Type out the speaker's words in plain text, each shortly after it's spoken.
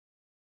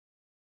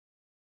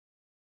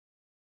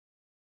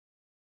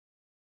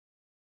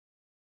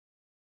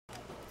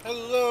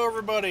Hello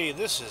everybody,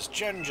 this is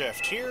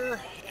Genjeft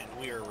here, and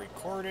we are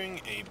recording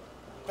a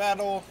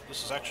battle.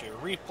 This is actually a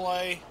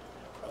replay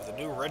of the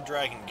new Red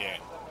Dragon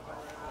game.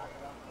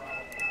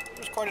 It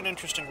was quite an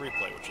interesting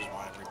replay, which is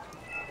why I'm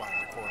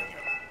recording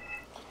it.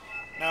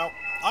 Now,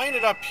 I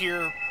ended up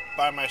here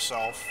by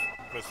myself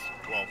with,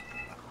 well,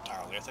 not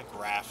entirely, I think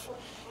Raph.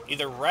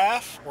 Either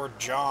Raph or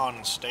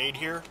John stayed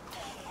here.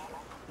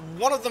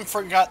 One of them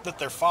forgot that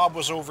their fob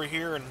was over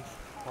here, and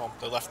well,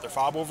 they left their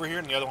fob over here,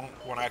 and the other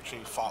one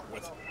actually fought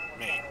with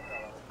me.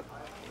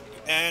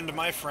 And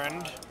my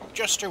friend,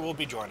 Jester, will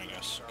be joining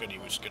us. Good, he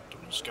was good to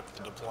skip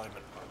the deployment.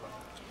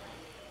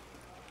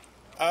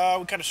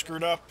 We kind of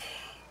screwed up.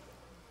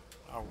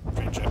 I'll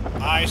change it.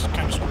 I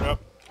kind of screwed up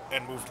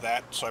and moved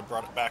that, so I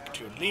brought it back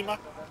to Lima.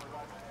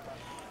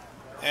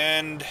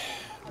 And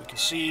we can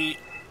see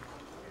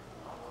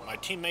my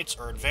teammates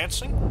are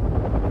advancing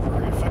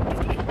very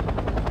effectively.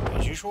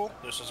 As usual,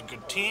 this is a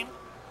good team.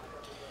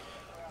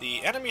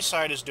 The enemy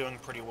side is doing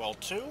pretty well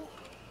too,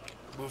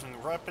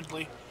 moving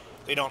rapidly.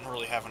 They don't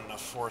really have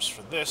enough force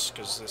for this,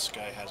 because this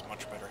guy has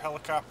much better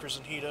helicopters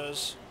than he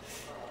does.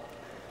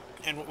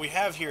 And what we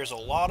have here is a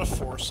lot of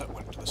force that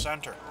went to the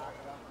center.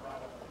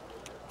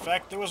 In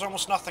fact, there was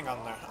almost nothing on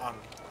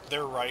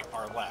their right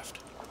or left.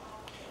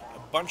 A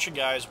bunch of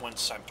guys went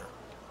center.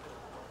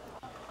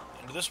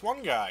 And this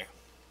one guy,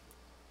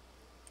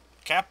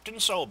 Captain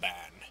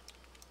Soban,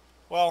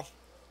 well,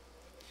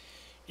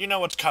 you know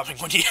what's coming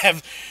when you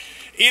have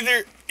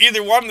either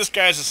one, this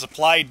guy's a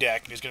supply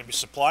deck and he's going to be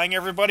supplying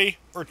everybody,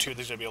 or two,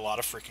 there's going to be a lot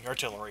of freaking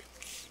artillery.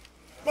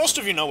 Most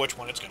of you know which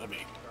one it's going to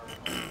be.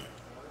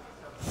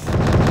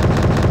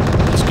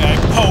 This guy,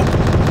 Pope,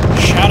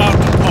 shout out to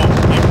Pope,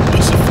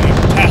 he's a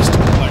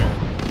fantastic player.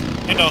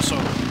 And also,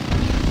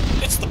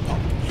 it's the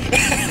Pope.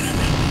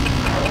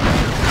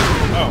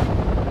 Oh.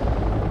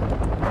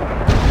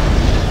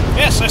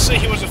 Yes, I say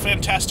he was a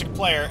fantastic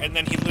player, and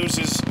then he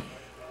loses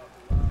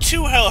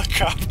 2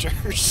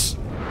 helicopters.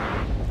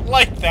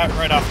 Like that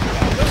right off the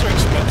bat. Those are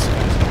expensive.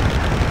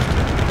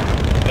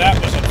 That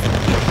was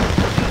unfortunate.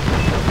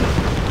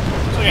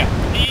 So yeah,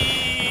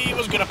 he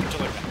was good up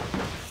until like that.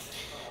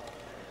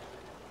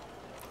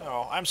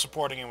 Oh, I'm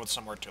supporting him with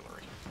some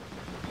artillery.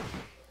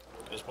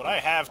 Because what I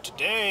have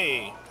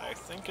today, I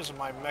think, is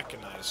my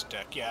mechanized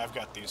deck. Yeah, I've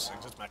got these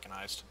things. It's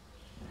mechanized.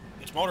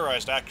 It's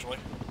motorized, actually.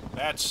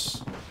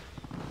 That's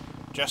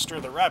Jester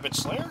the Rabbit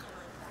Slayer.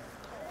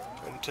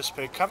 Don't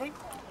anticipate coming.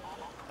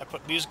 I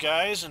put these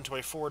guys into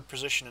a forward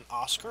position in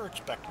Oscar,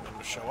 expecting them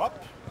to show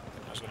up.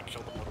 I was going to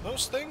kill them with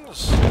those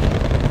things. And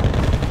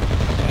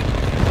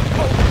the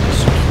Pope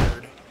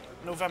secured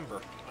November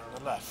on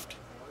the left.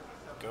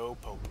 Go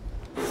Pope.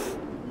 And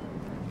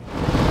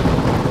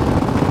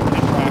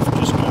Raph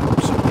just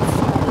got something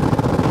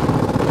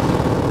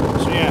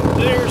forward. So yeah,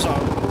 there's a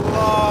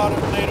lot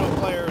of NATO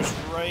players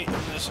right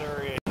in this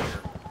area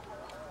here.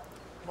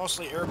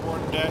 Mostly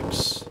airborne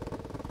decks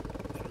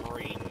and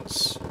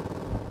Marines.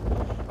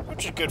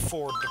 Which is a good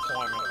forward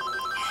deployment.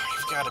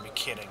 You've got to be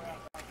kidding me.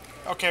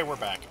 Okay, we're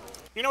back.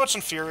 You know what's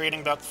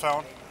infuriating about the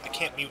phone? I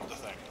can't mute the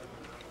thing.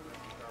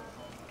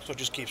 So it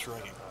just keeps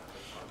ringing.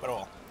 But oh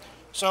well.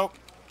 So,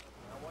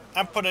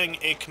 I'm putting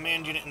a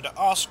command unit into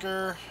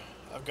Oscar.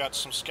 I've got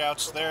some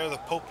scouts there. The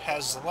Pope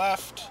has the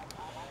left.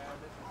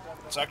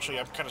 It's actually,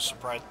 I'm kind of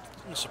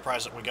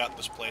surprised that we got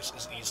this place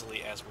as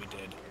easily as we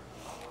did.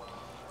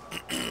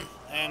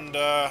 And,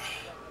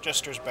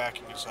 Jester's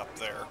backing us up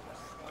there.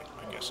 I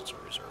guess it's a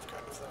reserve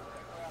kind of thing.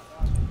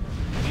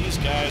 These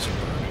guys are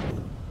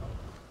burning.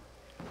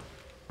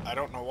 I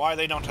don't know why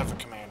they don't have a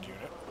command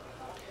unit.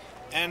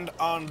 And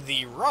on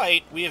the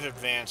right, we have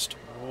advanced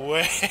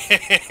way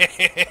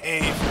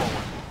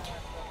forward.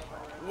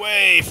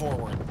 Way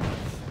forward.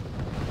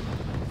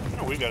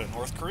 Oh, we've got a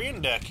North Korean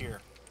deck here.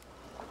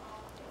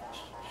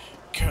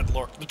 Good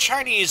lord. The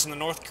Chinese and the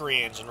North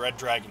Koreans in Red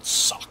Dragon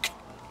suck.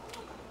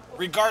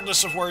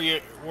 Regardless of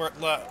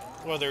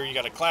whether you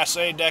got a Class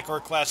A deck or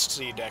a Class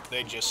C deck,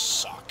 they just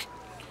suck.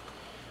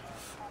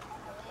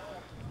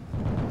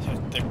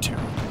 They're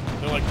terrible.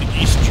 They're like the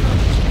East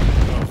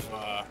Germans of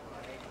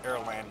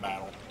air-land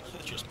battle.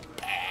 It's just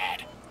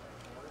bad.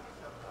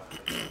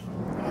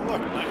 Oh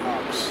look,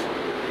 Nighthawks.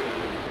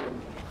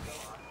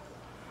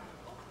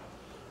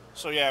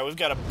 So yeah, we've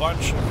got a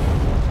bunch of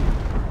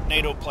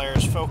NATO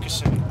players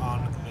focusing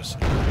on this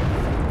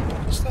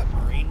area. Is that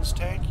Marines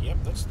tank?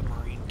 Yep, that's the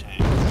Marine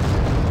tank.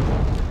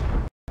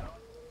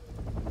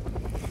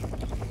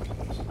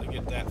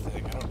 That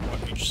thing. I don't know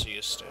what HC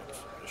is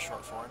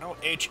short for. I know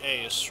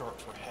HA is short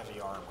for heavy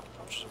armor,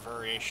 which is a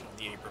variation of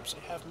the Abrams.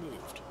 They have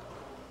moved.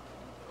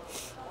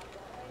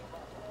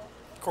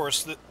 Of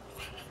course, the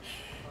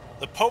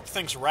Pope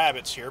thinks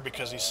Rabbit's here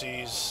because he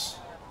sees...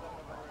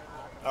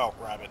 Oh,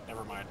 Rabbit.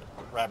 Never mind.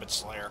 Rabbit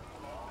Slayer.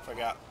 If I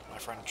got my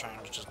friend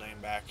changed his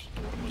name back to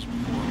what it was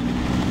before.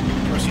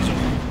 Of course, he's over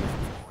forward.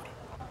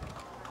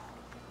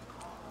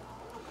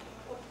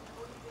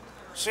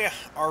 So yeah,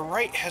 our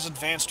right has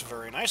advanced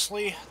very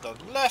nicely, the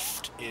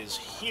left is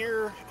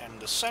here, and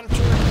the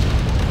center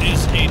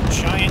is a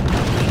giant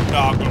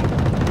boondoggle.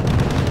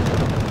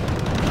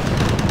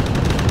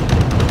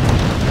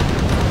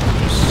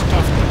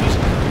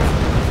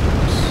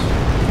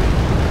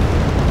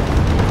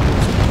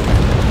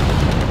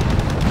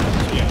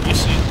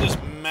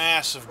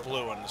 massive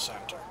blue in the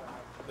center.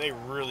 They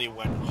really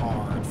went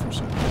hard for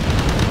center.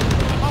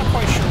 I'm not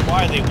quite sure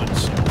why they went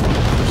so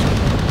hard for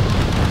center.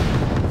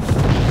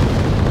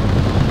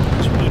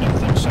 I really don't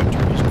think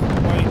center is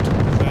quite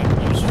that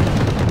useful.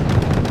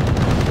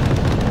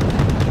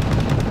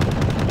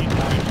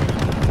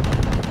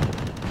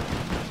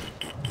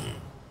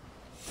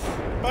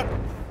 But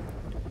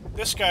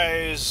this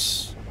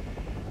guy's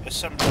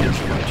assembly is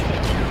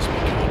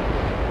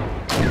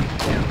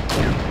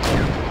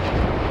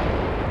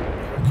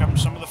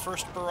some of the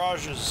first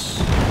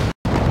barrages.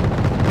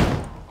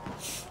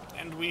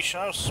 And we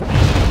shall speak. We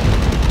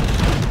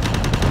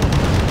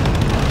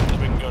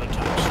can go to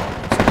time storm.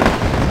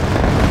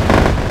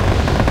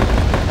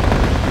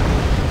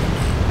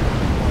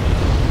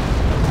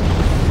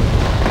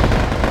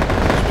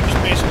 So we just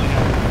basically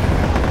have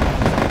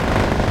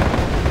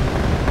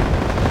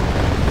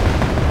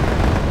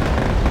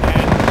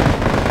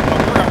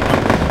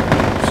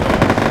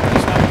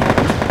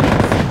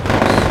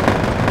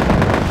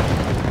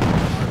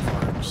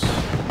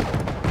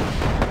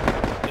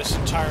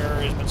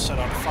set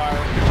on fire.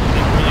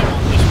 They really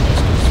want this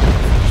business.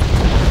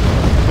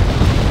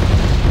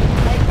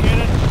 Quite get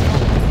it. I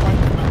don't quite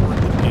remember what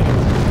the beginning.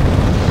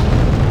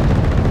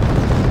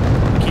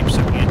 Keep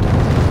sending it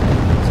down.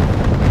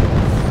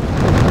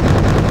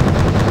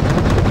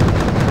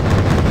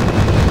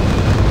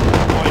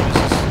 Boy, this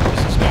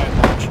is guy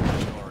launching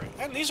artillery.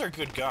 And these are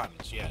good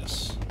guns,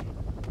 yes.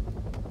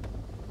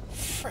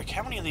 Frick,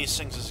 how many of these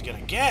things is it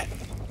gonna get?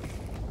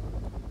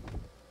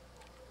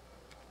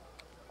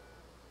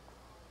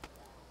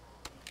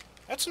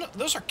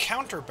 Those are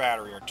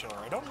counter-battery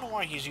artillery. I don't know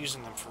why he's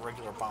using them for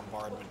regular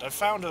bombardment. I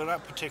found they're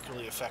not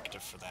particularly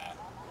effective for that.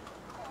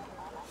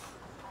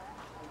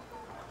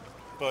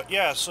 But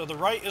yeah, so the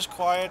right is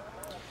quiet.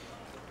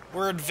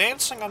 We're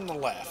advancing on the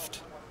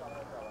left.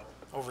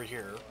 Over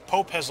here.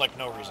 Pope has, like,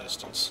 no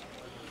resistance.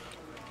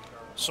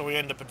 So we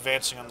end up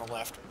advancing on the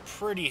left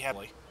pretty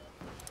heavily.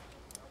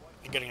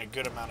 And getting a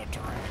good amount of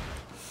terrain.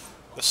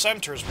 The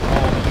centers were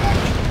all the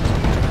action.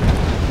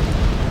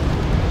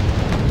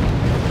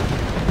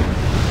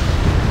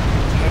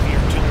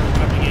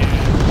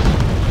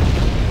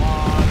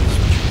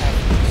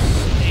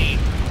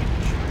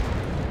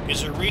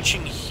 Is it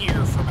reaching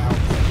here from out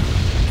there?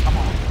 Come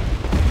on.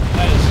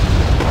 That is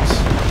nuts.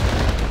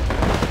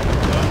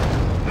 But,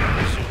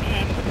 zoom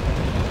in.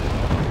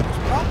 It's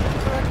probably the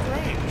correct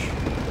range.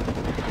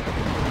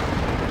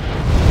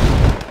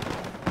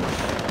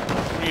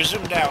 When you're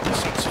zoomed out, the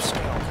sense of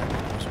scale kind of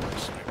goes away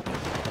slightly.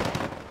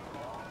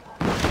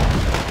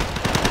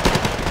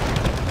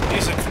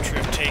 These infantry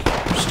have taken.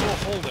 We're still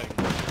holding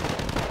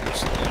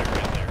this little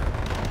area there.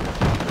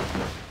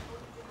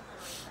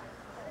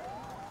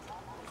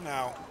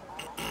 Now,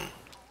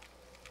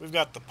 we've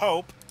got the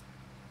Pope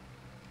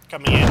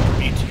coming in for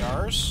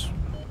BTRs.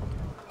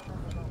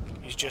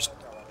 He's just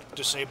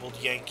disabled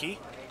Yankee.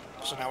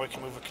 So now we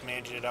can move a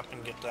command unit up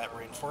and get that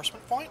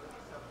reinforcement point.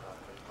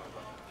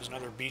 There's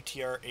another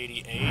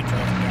BTR-80A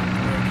driving down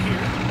the road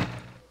here.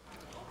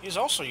 He's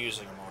also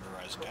using a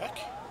motorized deck.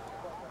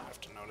 I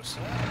have to notice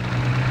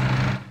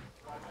that.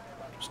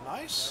 It's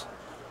nice.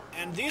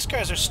 And these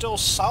guys are still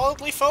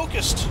solidly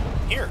focused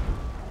here.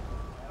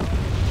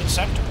 In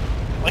center.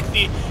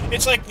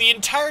 It's like the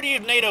entirety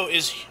of NATO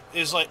is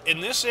like in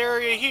this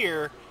area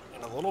here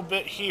and a little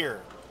bit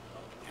here,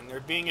 and they're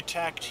being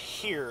attacked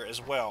here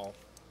as well.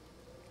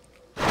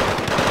 This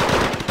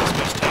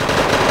guy's taking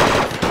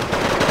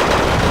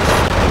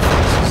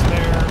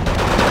there.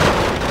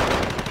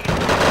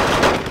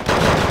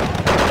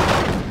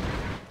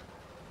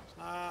 It's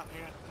not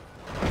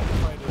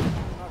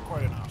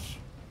quite enough.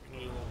 We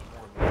need a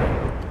little bit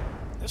more.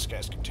 This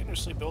guy's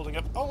continuously building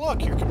up. Oh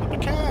look, here come the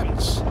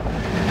McCanns.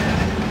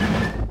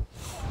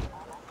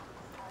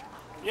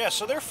 Yeah,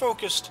 so they're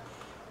focused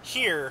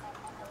here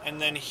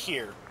and then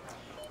here,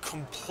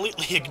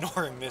 completely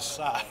ignoring this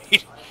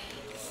side.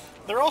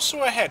 They're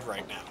also ahead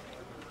right now.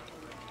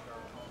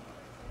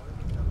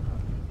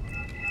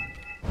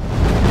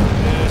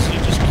 So you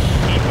just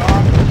keep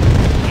on.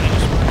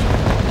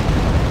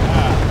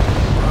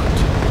 Burnt.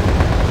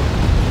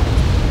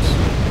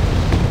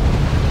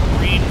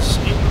 Marines,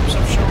 Abrams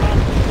have shown up.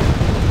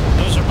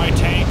 Those are my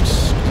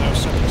tanks, because I was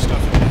sending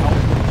stuff in to help.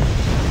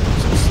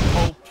 Since the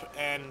Pope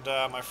and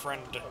my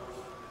friend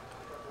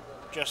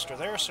Jester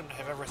there seem to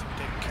have everything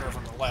taken care of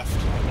on the left.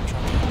 I've been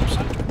trying to help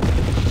center.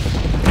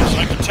 As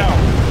I can tell,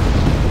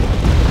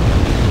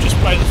 just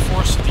by the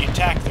force of the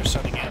attack they're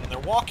sending in,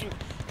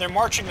 they're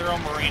marching their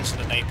own Marines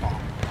into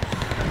napalm.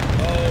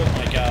 Oh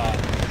my god.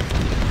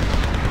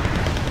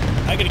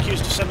 I get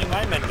accused of sending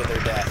my men to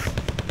their death.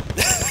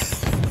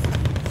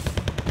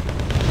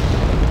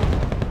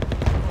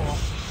 Well,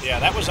 yeah,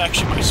 that was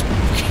actually my smoke.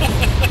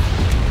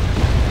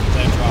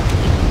 That dropped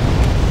me.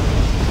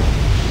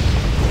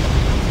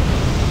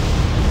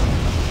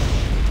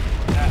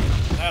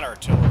 That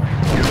artillery.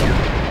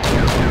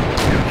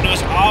 And it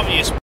was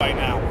obvious by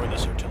now where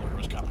this artillery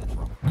was coming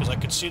from, because I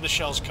could see the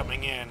shells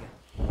coming in,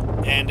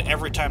 and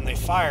every time they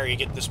fire, you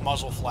get this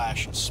muzzle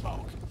flash and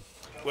smoke,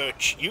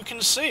 which you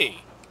can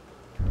see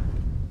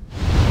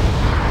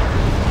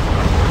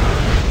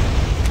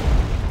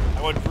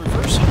I would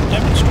reverse it and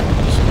demonstrate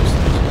this because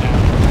there's a down.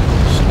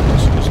 So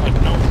there's like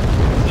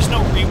there's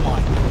no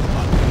rewind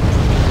button.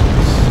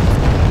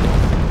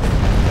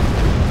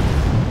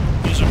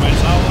 These are my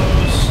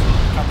Zalos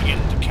coming in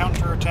to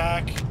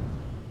counterattack.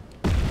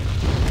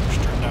 Which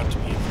turned out to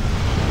be...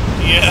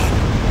 Yeah.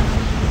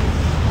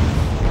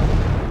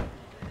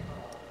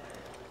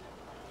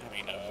 I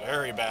mean, a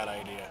very bad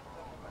idea.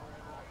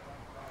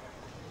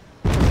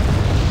 These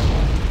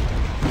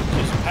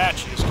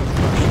Apaches can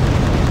crush them.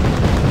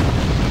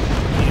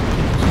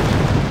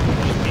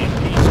 These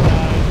BMPs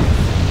died.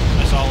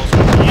 My Zalos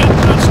went, yeah,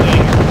 we're not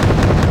staying here.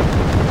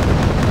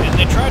 And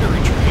they try to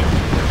retreat.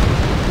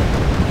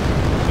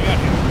 They got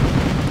hit.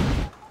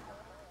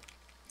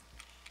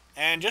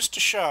 And just to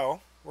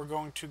show, we're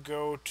going to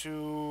go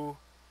to...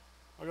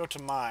 I'll go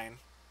to mine.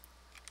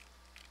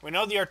 We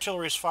know the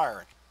artillery is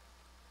firing.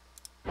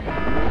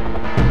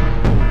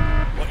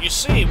 What you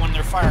see when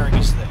they're firing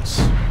is this.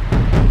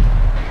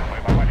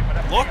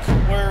 Look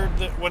where,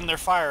 when they're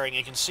firing,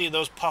 you can see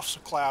those puffs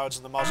of clouds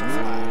and the muzzle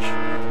flash.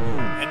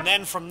 And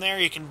then from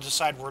there you can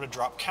decide where to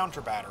drop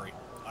counter battery.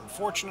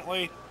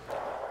 Unfortunately,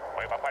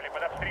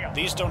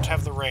 these don't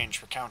have the range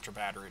for counter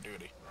battery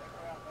duty.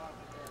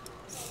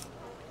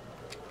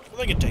 Well,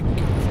 they get taken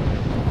care of.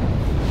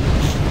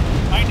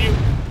 Mind you,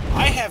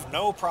 I have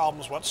no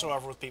problems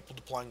whatsoever with people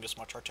deploying this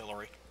much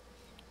artillery.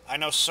 I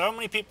know so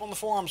many people in the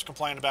forums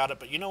complain about it,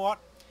 but you know what?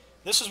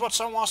 This is what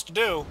someone wants to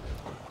do,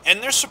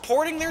 and they're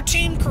supporting their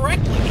team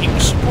correctly. He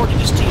was supporting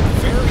his team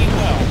very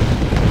well.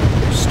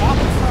 Stop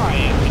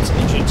crying. It's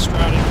legit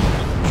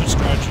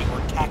strategy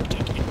or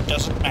tactic. It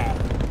doesn't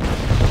matter.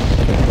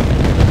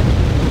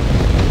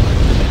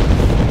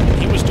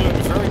 He was doing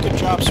a very good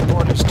job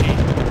supporting his team.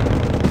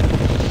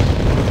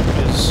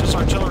 His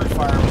artillery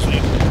fire was able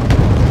to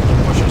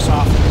push us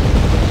off.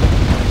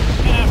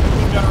 And after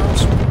we've got our own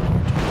support.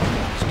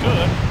 It's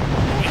good,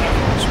 but we have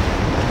our own support.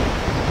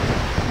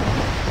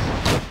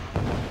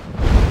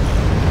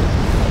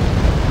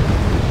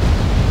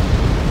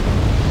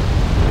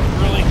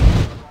 Really,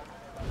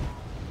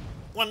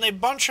 when they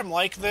bunch them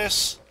like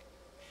this,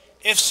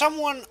 if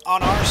someone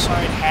on our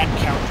side had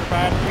counter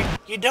battery,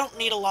 you don't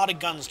need a lot of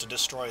guns to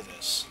destroy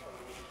this.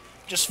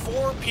 Just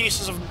 4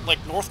 pieces of,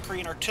 like, North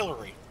Korean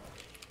artillery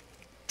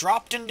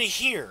dropped into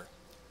here.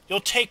 You'll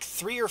take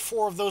 3 or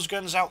 4 of those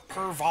guns out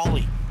per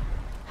volley.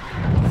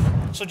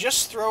 So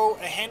just throw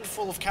a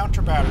handful of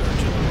counter battery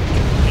artillery.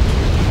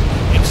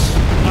 It's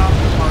not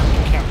hard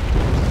to counter.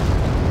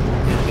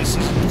 And this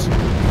isn't.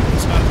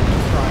 It's not a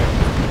cry.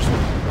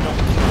 Don't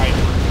cry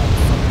for it.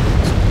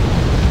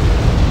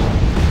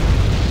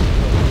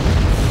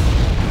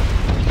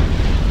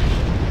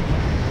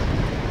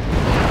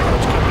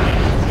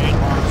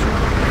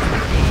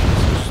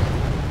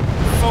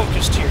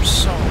 Focused here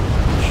so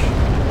much.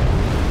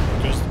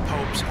 Because the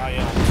Pope's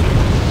IL-2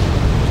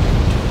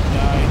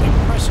 died.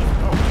 Impressive.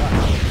 Oh god.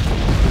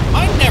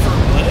 I never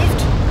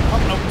lived! Oh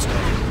no, it's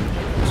dead.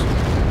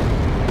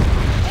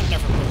 I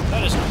never lived.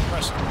 That is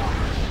impressive.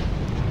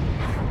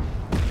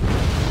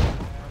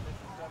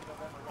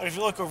 But if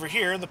you look over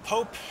here, the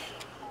Pope...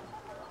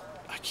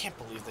 I can't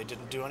believe they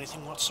didn't do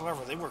anything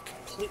whatsoever. They were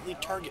completely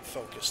target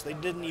focused. They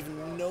didn't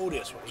even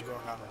notice what was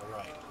going on the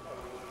right.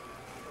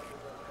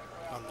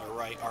 On the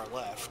right, our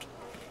left.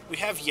 We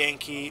have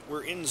Yankee,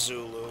 we're in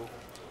Zulu.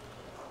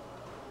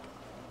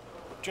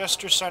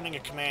 Jester sending a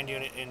command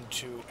unit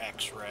into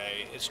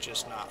X-Ray is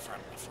just not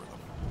friendly for them.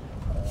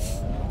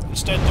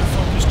 Instead, they're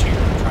focused here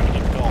and trying to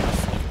get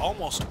Gulf. Like,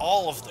 almost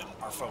all of them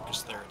are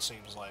focused there, it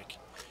seems like.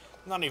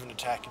 Not even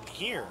attacking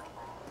here.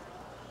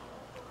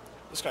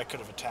 This guy could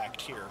have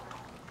attacked here.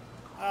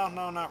 Oh,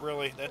 no, not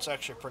really. That's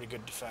actually a pretty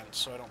good defense,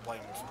 so I don't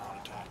blame him for not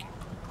attacking.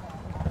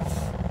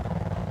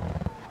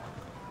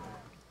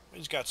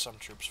 He's got some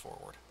troops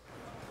forward.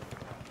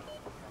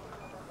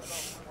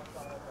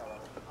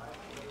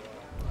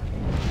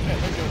 Yeah,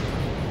 they're doing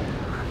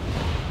pretty well.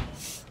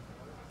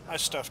 My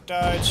stuff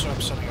died, so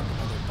I'm setting up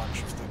another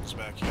bunch of things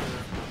back here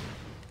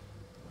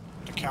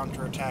to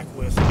counterattack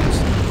with.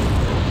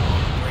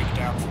 Break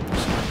down from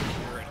this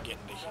here and get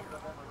into here.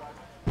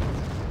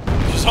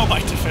 Because all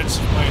my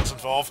defensive plans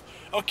involve,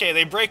 okay,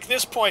 they break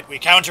this point, we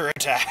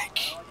counterattack.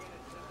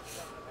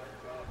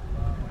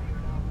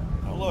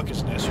 Oh look,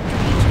 it's an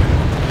SU-22.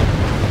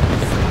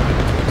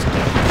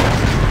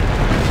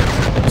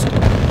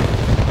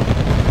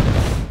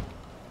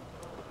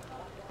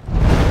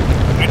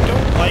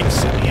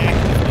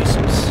 Semi-active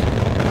missiles.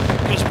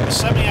 Because with the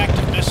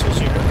semi-active missiles,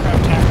 your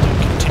aircraft have to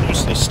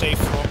continuously stay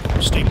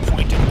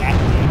pointed at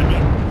the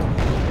enemy.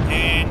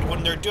 And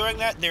when they're doing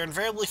that, they're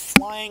invariably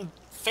flying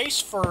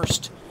face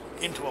first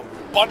into a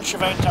bunch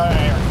of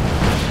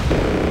anti-aircraft.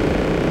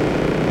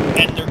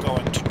 And they're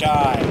going to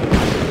die.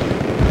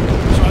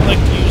 So I like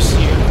to use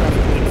the aircraft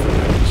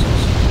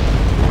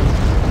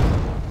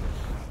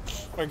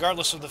missiles.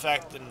 Regardless of the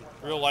fact that in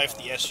real life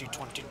the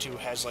SU-22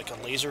 has like a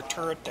laser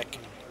turret that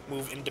can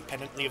move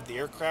independently of the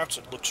aircraft,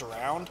 so it looks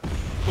around,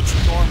 which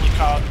would normally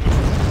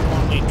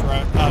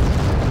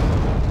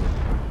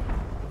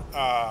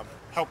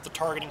help the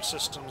targeting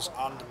systems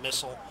on the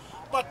missile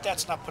but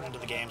that's not put into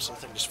the game, so the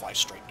thing just flies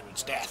straight to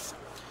its death.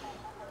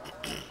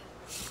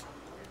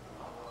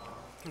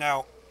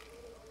 Now,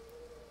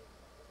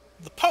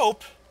 the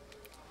Pope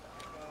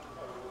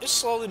is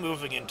slowly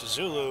moving into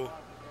Zulu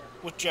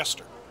with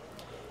Jester.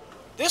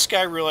 This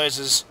guy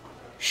realizes,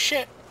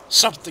 shit,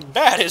 something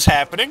bad is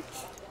happening,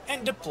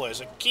 and deploys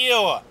a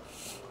Kiowa,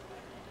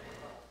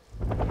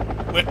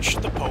 which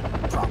the Pope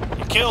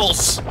promptly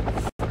kills.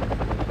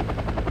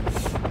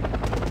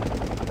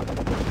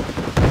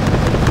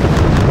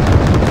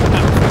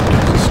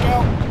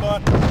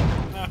 But,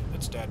 nah,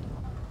 it's dead.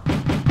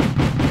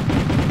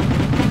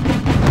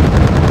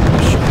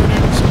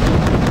 Shardens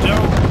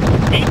don't.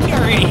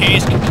 BTR-80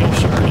 Haze can kill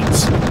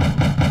Shardens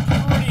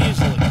pretty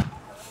easily.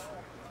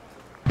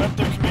 But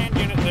their command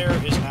unit there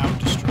is now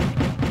destroyed.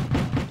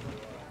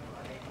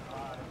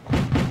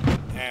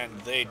 And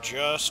they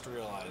just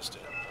realized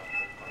it.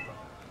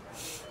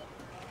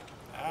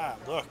 Ah,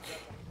 look.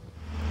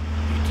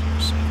 BTR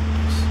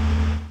 70s.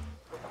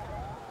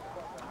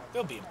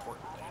 They'll be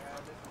important.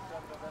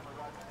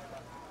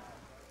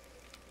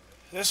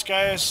 This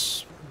guy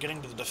is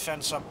getting to the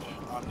defense up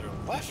on their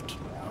left,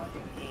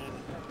 and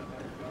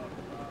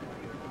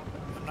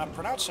I'm not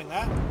pronouncing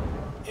that,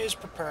 is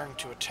preparing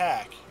to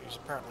attack. He's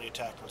apparently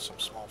attacking with some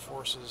small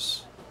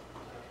forces.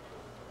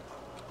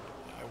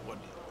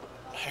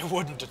 I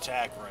wouldn't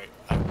attack right.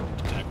 I wouldn't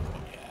attack with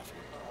what you have.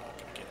 You're not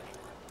going to get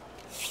anywhere.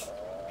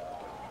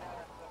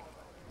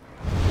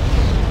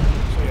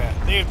 So yeah,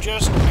 they've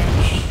just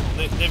managed,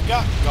 they've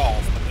got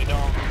golf, but they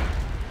don't,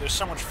 there's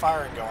so much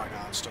firing going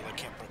on still they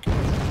can't put a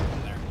command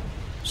in there.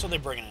 So they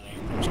bring in an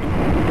Abrams.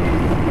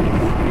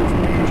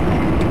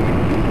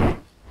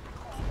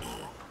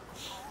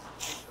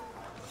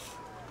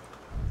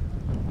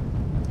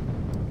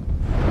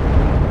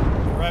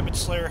 The Rabbit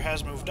Slayer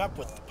has moved up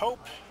with the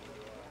Pope,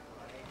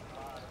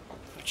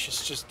 which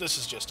is just, this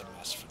is just a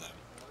mess for them.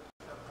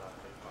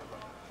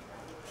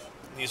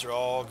 And these are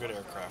all good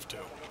aircraft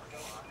too.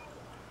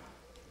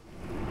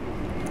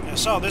 I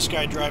saw this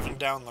guy driving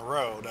down the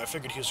road. I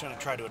figured he was going to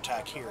try to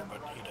attack here,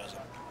 but he doesn't.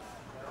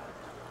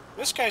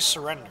 This guy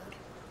surrendered.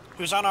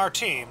 He was on our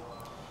team,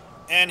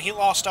 and he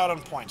lost out on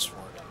points for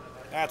it.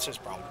 That's his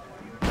problem.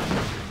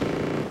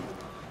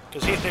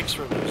 Because he thinks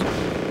we're losing.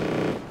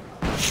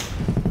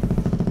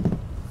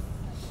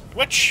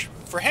 Which,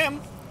 for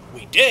him,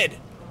 we did.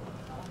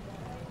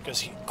 Because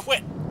he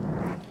quit.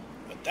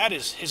 But that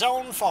is his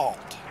own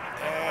fault.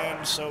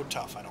 And so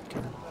tough, I don't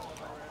care.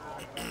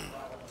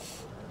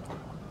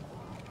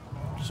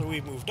 So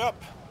we moved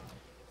up.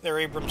 Their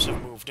Abrams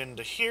have moved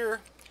into here.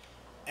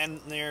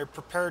 And they're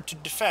prepared to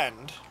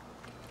defend,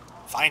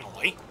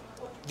 finally,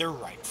 their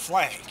right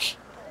flank.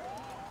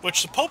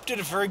 Which the Pope did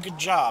a very good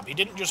job. He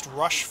didn't just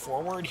rush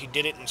forward, he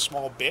did it in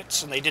small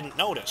bits, and they didn't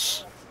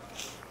notice.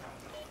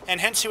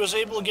 And hence he was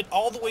able to get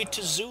all the way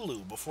to Zulu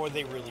before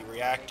they really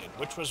reacted,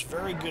 which was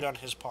very good on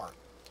his part.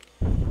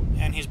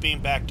 And he's being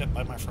backed up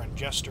by my friend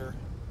Jester,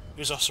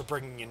 who's also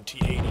bringing in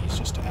T-80s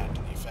just to add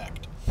to the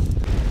effect.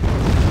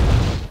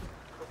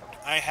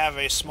 I have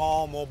a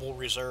small mobile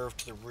reserve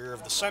to the rear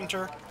of the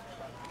center,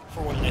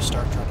 for when they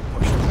start trying to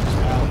push through this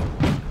valley.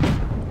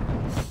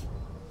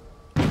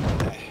 What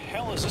the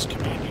hell is this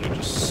command unit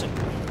just sitting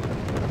there?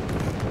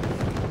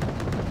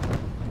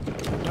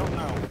 I don't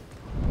know.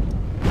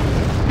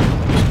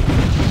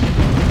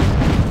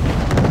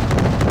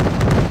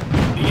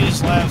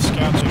 These LAV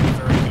scouts are doing a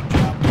very good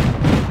job.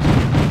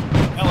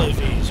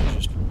 LAVs are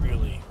just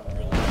really,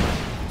 really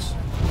nice.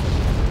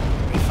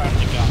 They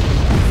finally got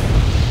golf.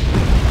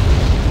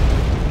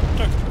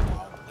 Took a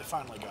while, but they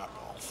finally got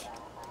golf.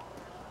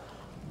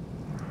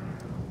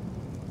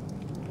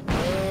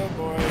 Oh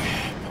boy,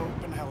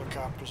 Pope and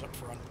helicopters up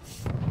front.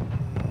 I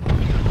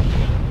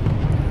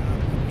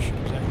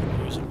shouldn't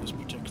exactly use it in this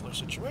particular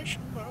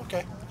situation, but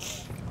okay.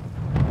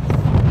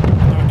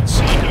 Now I can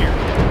see here.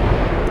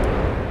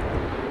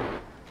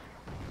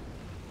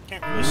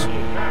 Can't really see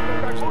it.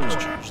 I'll just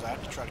change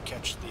that to try to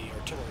catch the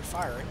artillery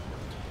firing.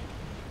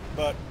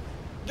 But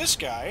this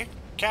guy,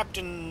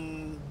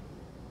 Captain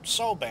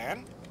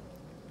Solban,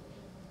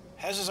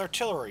 has his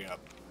artillery up.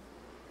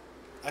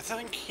 I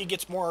think he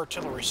gets more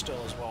artillery still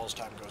as well as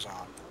time goes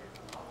on.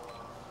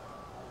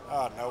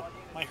 Oh, no.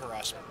 My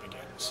harassment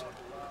begins.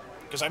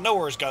 Because I know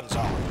where his guns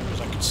are,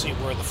 because I can see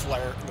where the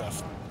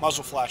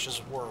muzzle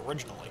flashes were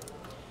originally.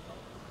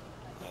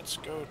 Let's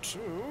go to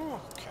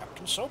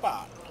Captain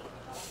Soban.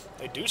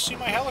 They do see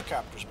my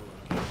helicopters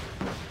moving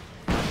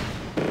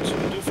in. So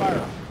they do fire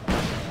them.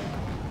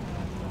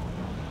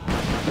 I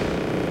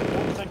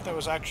don't think that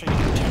was actually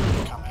intended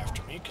to come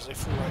after me, because they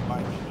flew right by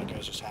me. My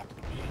guys just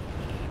happened to be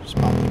just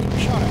probably could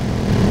have shot at him.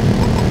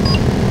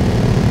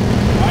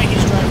 Why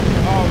he's driving?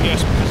 Oh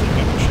yes, because they've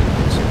got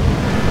machines.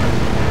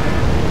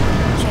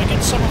 So I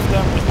get some of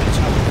them with these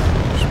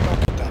helicopters. Don't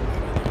get that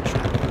many. They get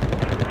shot at.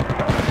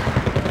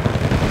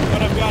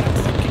 But I've got him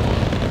thinking.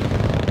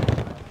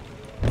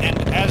 And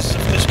as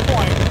of this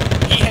point,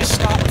 he has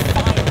stopped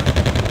firing.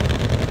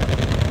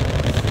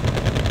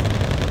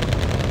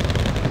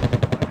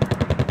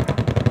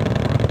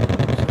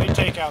 So they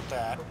take out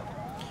that.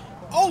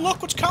 Oh,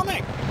 look what's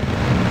coming!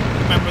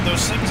 Remember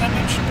those things I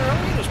mentioned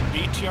earlier? Those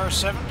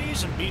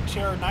BTR-70s and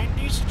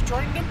BTR-90s that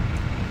joined them?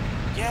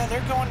 Yeah,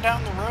 they're going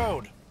down the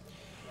road.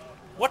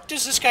 What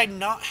does this guy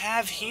not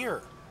have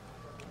here?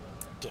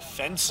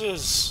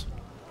 Defenses.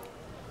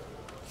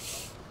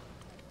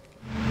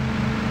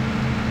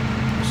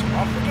 So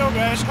off we go,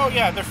 guys. Oh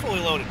yeah, they're fully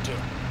loaded too.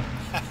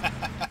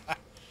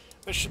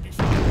 This should be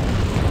fun.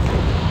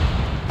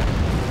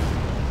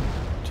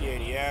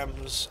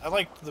 T-80Ms. I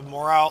like the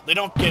morale. They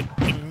don't get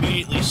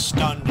immediately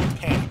stunned and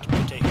panicked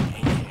by taking a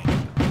hit.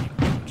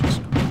 Which is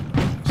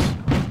nice.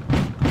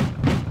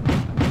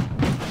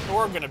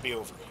 We're gonna be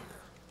over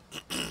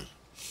here.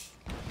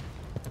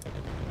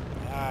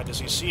 Does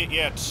he see it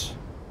yet?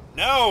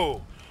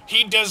 No!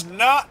 He does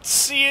not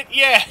see it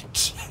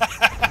yet!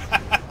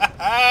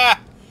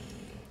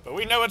 But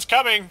we know it's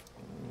coming.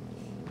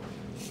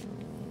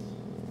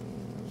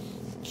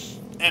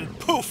 And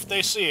poof,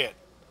 they see it.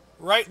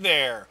 Right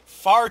there.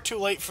 Far too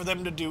late for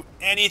them to do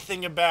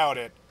anything about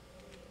it.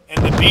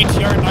 And the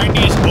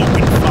BTR-90s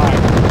open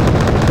fire.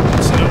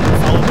 So,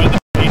 followed by the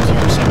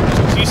BTR-70s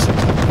and Z6.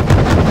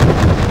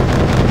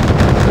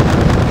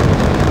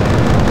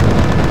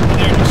 And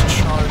they're just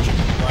charging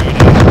right in.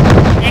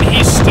 And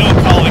he's still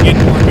calling in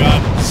more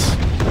guns.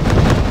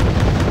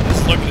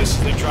 Just look at this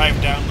as they drive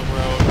down the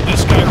road.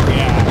 This guy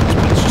reacts,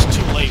 but it's just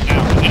too late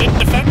now. They didn't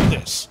defend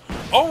this.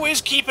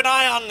 Always keep an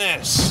eye on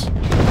this.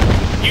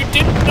 You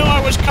didn't know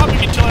I was coming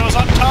until I was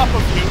on top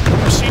of you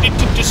and proceeded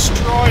to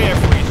destroy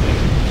everything.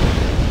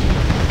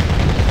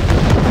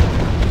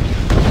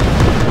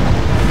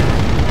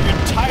 Your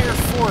entire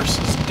force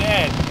is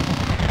dead.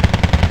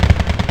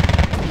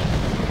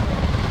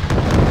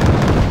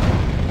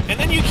 And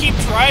then you keep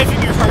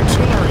driving your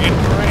artillery in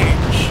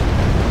range,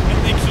 and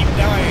they keep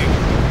dying.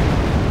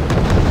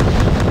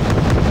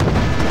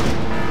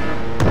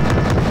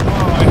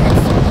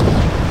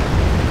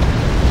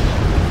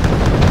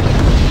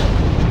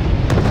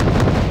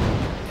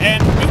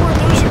 And we were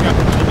losing up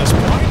until this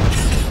point.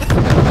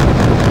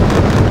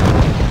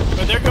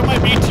 But there go my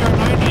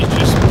BTR-90s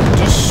just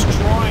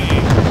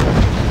destroying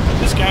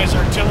this guy's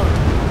artillery.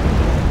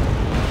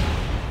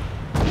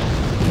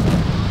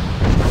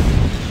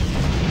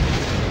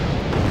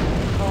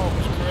 Oh, it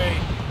was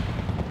great.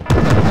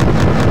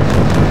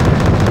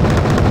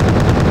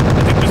 I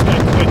think this guy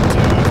quit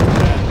too after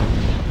that.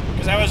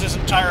 Because that was his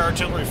entire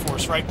artillery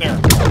force right there.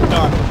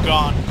 Done.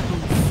 Gone.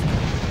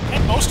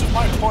 And most of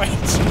my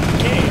points in the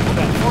game,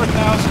 about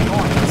 4,000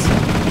 points.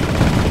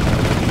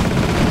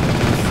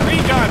 3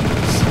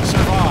 guns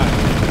survived.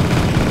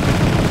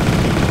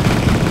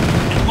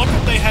 And look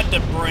what they had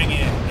to bring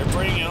in. They're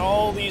bringing in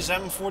all these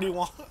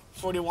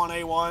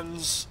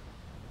M41A1s,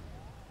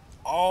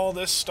 all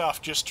this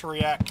stuff just to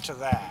react to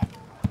that.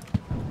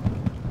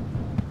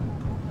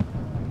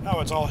 Oh,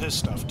 it's all his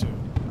stuff too.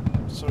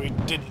 So he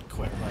didn't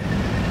quit right away.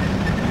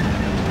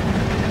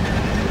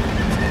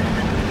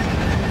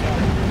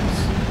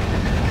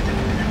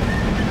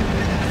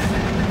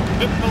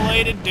 Bit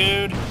belated,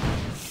 dude.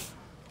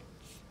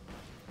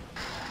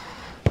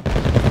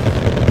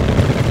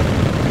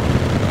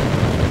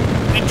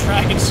 And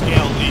track and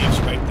scale leaves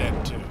right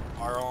then too.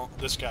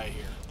 This guy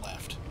here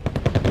left.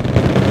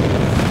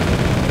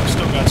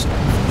 Still got some.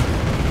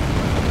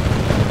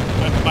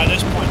 But by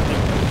this point,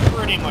 they're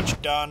pretty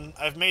much done.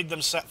 I've made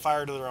them set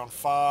fire to their own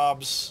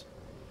fobs.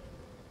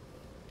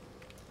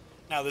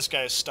 Now this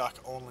guy is stuck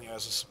only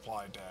as a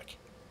supply deck.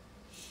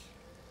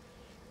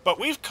 But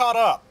we've caught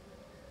up.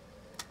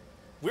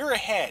 We're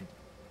ahead.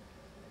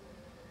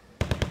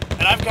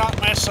 And I've got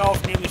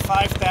myself nearly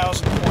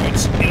 5,000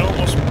 points in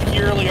almost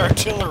purely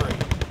artillery.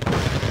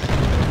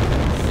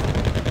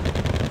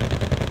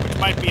 Which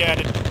might be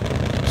added.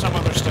 Some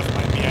other stuff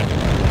might be added.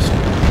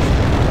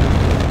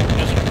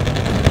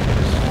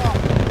 Well,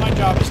 my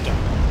job is done.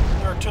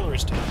 The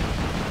artillery's done.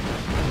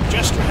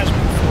 Jester has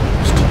been forward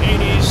his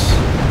T-80s.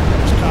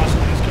 It's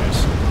causing these guys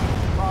some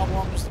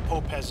problems. The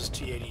Pope has his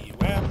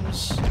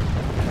T-80UMs.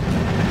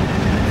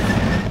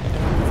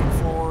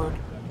 Forward,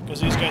 because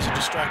these guys are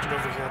distracted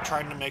over here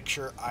trying to make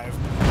sure I've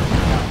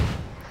been out.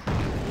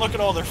 Look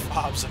at all their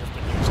fobs that have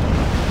been used.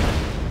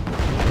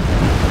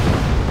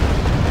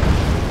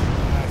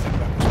 I think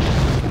that was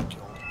killed.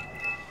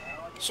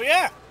 So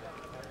yeah,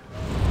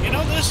 you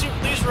know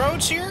these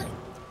roads here,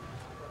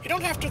 you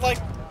don't have to like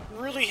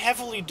really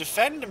heavily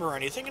defend them or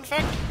anything. In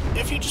fact,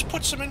 if you just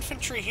put some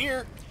infantry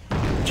here,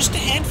 just a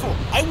handful,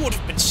 I would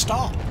have been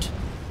stopped.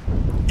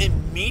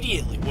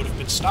 Immediately would have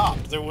been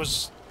stopped. There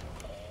was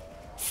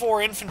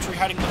 4 infantry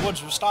hiding in the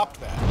woods would stop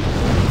that.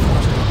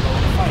 Forced them to go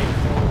and fight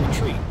or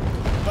retreat.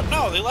 But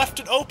no, they left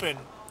it open,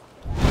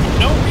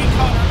 no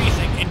recon or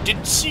anything, and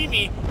didn't see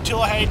me till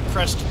I had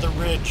crested the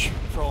ridge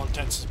for all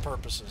intents and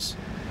purposes.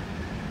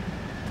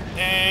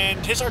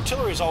 And his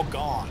artillery is all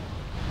gone.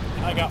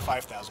 And I got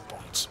 5,000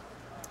 points.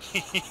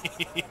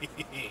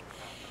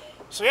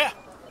 So yeah.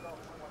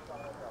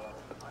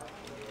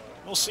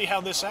 We'll see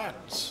how this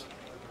ends.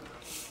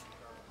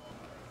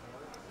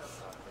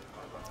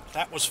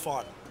 That was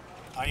fun.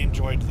 I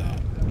enjoyed that.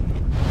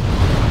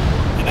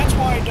 And that's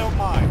why I don't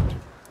mind.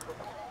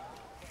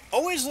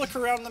 always look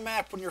around the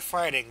map when you're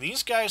fighting.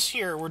 These guys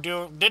here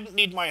didn't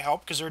need my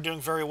help because they were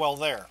doing very well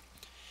there.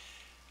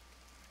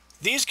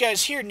 These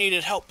guys here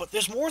needed help, but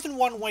there's more than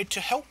one way to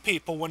help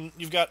people when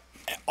you've got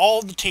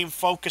all the team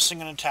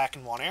focusing and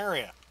attacking one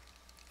area.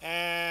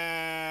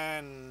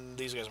 And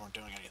these guys weren't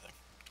doing anything.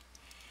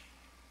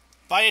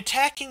 By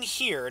attacking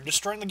here and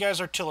destroying the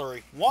guy's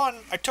artillery,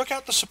 one, I took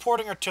out the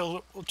supporting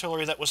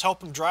artillery that was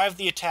helping drive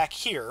the attack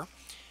here,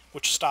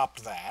 which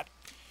stopped that.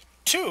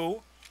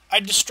 Two, I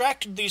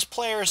distracted these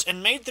players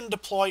and made them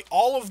deploy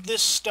all of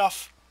this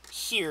stuff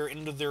here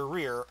into their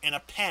rear in a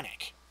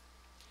panic.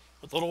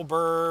 With little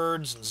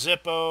birds and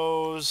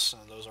Zippos,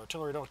 and those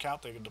artillery don't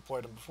count, they could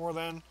deploy them before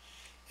then,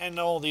 and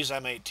all these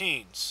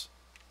M18s.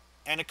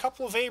 And a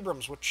couple of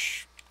Abrams,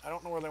 which I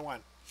don't know where they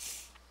went.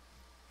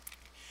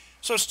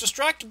 So it's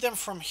distracted them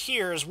from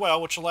here as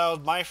well, which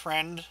allowed my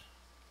friend,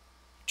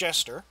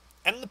 Jester,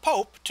 and the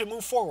Pope to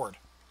move forward.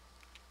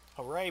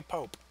 Hooray,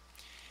 Pope.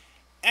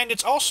 And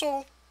it's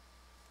also,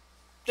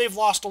 they've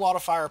lost a lot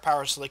of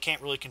firepower, so they can't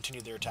really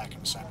continue their attack in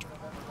the center.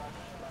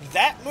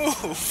 That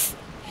move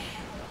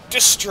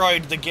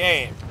destroyed the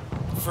game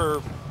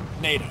for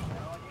NATO.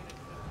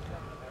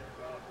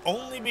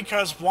 Only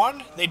because,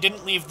 one, they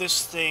didn't leave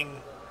this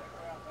thing,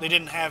 they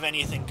didn't have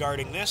anything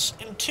guarding this,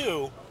 and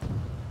two,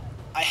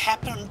 I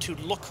happened to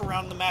look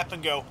around the map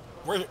and go,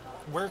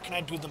 where can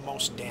I do the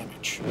most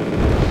damage? And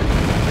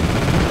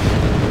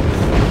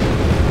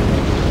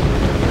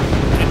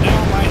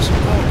now my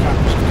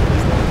helicopters have come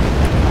forward.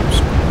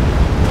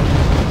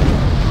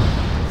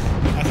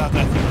 I thought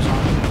that thing was on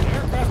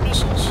aircraft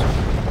missiles.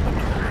 But no,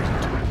 it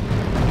wasn't.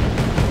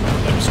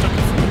 I mistook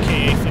it for the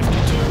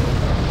KA-52.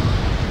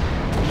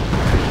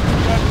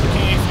 But the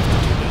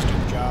KA-52 does do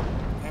the job.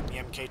 And the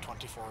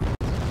MK-24.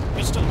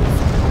 It's still good.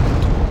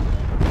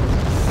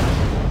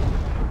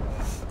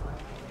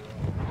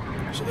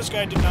 So this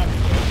guy did not get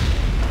it.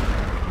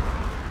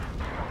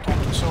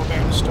 Captain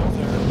Soban is still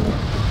there.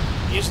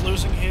 He is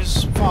losing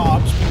his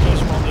fobs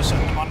because, well, they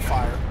set them on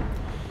fire.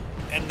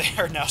 And they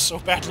are now so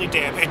badly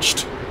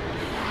damaged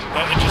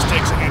that it just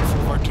takes a handful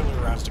of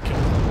artillery rounds to kill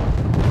them.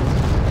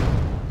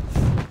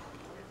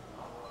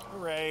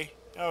 Hooray.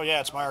 Oh yeah,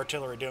 it's my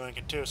artillery doing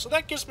it too. So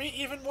that gives me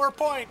even more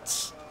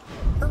points.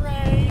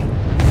 Hooray!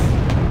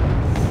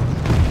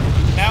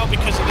 Now,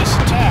 because of this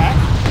attack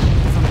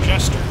from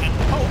Jester and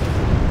the Pope,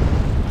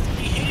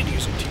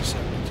 using T-72.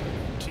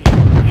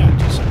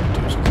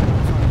 T-72s.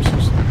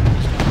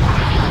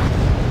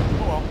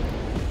 Oh well.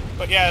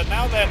 But yeah,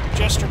 now that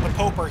Jester and the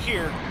Pope are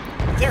here,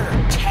 they're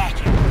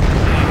attacking.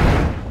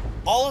 And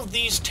all of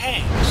these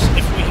tanks,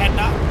 if we had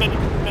not been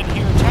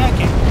here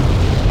attacking,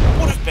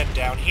 would have been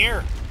down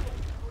here.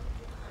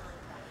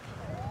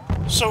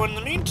 So in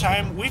the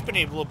meantime, we've been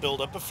able to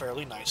build up a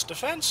fairly nice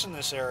defense in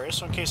this area,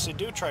 so in case they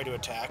do try to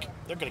attack,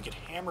 they're going to get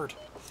hammered.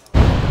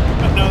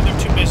 But no, they're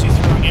too busy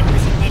throwing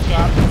everything they've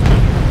got over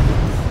here.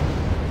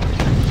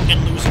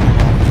 And losing a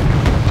lot.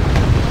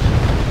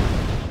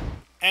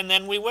 And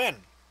then we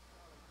win.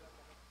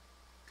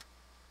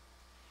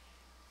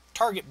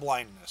 Target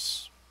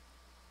blindness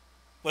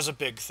was a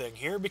big thing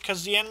here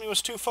because the enemy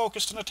was too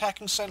focused on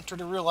attacking center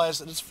to realize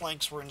that its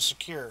flanks were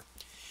insecure.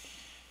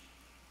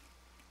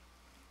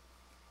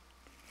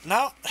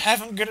 Not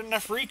having good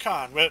enough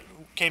recon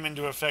came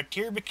into effect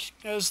here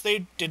because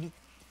they didn't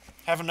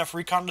have enough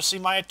recon to see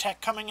my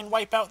attack coming and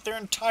wipe out their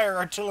entire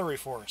artillery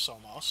force,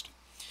 almost.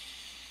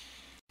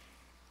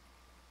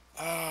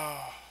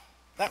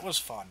 That was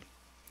fun.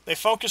 They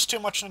focused too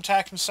much on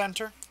attacking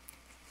center.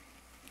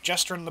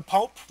 Jester and the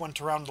Pope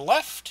went around the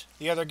left.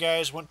 The other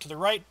guys went to the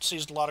right,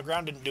 seized a lot of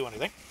ground, didn't do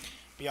anything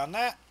beyond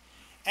that.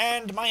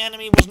 And my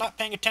enemy was not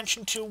paying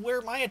attention to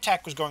where my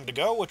attack was going to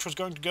go, which was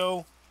going to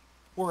go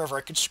wherever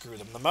I could screw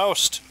them the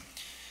most.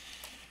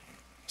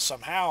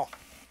 Somehow.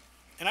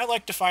 And I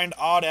like to find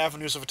odd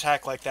avenues of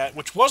attack like that,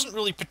 which wasn't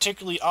really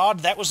particularly odd.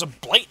 That was a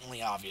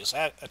blatantly obvious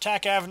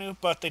attack avenue,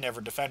 but they never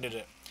defended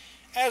it.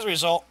 As a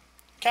result,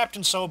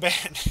 Captain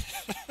Soban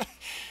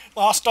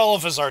lost all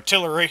of his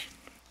artillery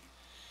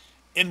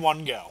in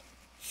one go.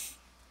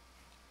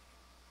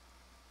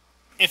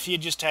 If he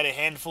had just had a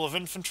handful of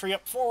infantry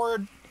up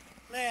forward,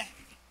 meh.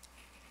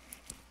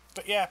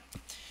 But yeah.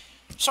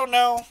 So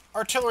no,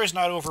 artillery is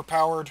not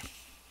overpowered.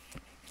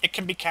 It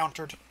can be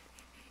countered.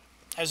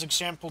 As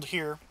exampled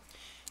here.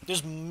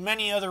 There's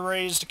many other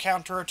ways to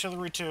counter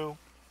artillery too.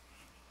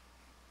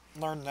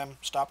 Learn them.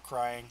 Stop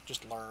crying.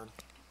 Just learn.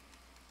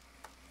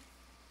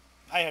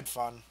 I had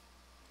fun.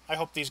 I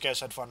hope these guys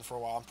had fun for a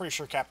while. I'm pretty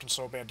sure Captain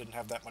Soban didn't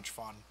have that much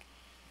fun.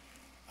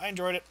 I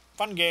enjoyed it.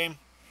 Fun game.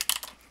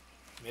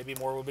 Maybe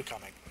more will be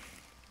coming.